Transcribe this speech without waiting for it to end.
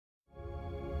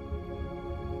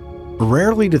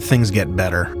Rarely do things get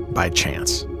better by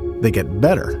chance. They get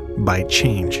better by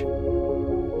change.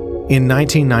 In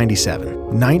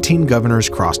 1997, 19 governors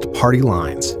crossed party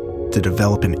lines to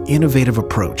develop an innovative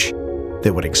approach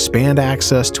that would expand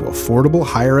access to affordable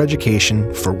higher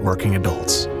education for working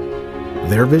adults.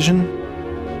 Their vision?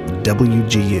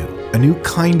 WGU, a new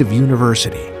kind of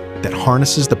university that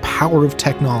harnesses the power of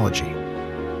technology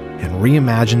and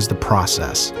reimagines the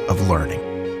process of learning.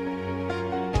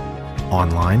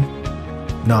 Online,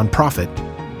 nonprofit,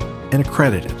 and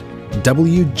accredited,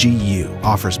 WGU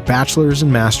offers bachelor's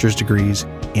and master's degrees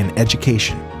in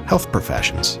education, health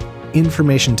professions,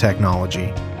 information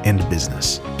technology, and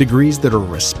business, degrees that are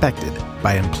respected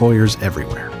by employers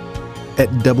everywhere. At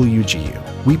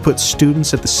WGU, we put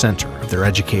students at the center of their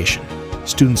education.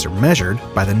 Students are measured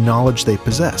by the knowledge they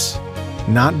possess,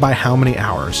 not by how many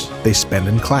hours they spend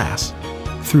in class.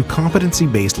 Through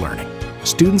competency-based learning,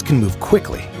 students can move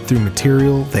quickly through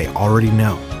material they already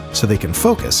know, so they can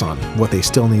focus on what they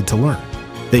still need to learn.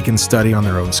 They can study on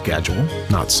their own schedule,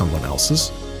 not someone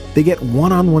else's. They get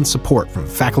one-on-one support from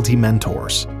faculty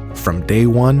mentors from day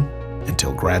one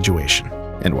until graduation.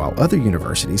 And while other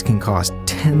universities can cost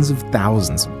tens of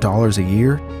thousands of dollars a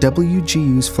year,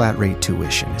 WGU's flat rate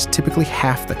tuition is typically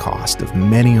half the cost of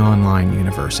many online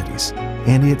universities.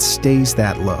 And it stays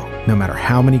that low, no matter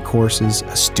how many courses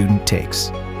a student takes.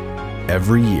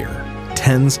 Every year,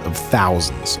 tens of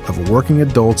thousands of working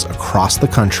adults across the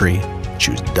country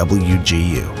choose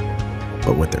WGU.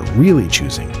 But what they're really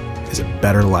choosing is a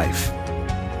better life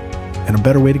and a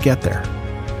better way to get there.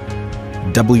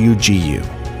 WGU.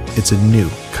 It's a new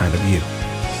kind of you.